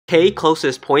k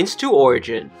closest points to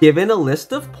origin. Given a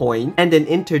list of points and an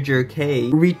integer k,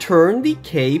 return the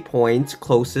k points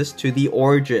closest to the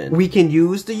origin. We can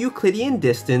use the Euclidean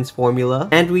distance formula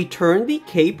and return the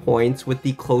k points with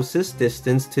the closest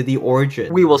distance to the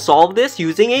origin. We will solve this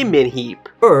using a min heap.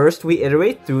 First, we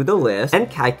iterate through the list and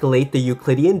calculate the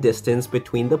Euclidean distance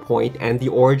between the point and the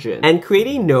origin, and create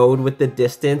a node with the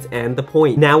distance and the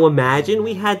point. Now imagine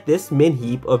we had this min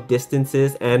heap of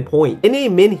distances and points. In a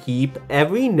min heap,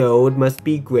 every node must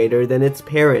be greater than its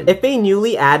parent. If a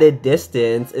newly added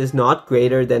distance is not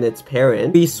greater than its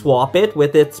parent, we swap it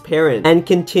with its parent, and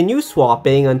continue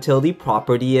swapping until the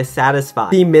property is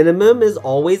satisfied. The minimum is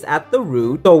always at the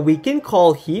root, so we can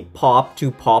call heap pop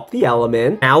to pop the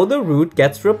element. Now the root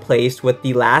gets replaced with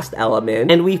the last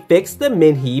element, and we fix the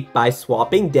min heap by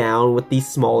swapping down with the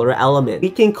smaller element.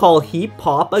 We can call heap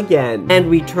pop again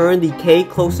and return the k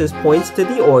closest points to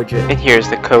the origin. And here's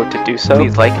the code to do so.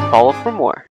 Please like and follow for more.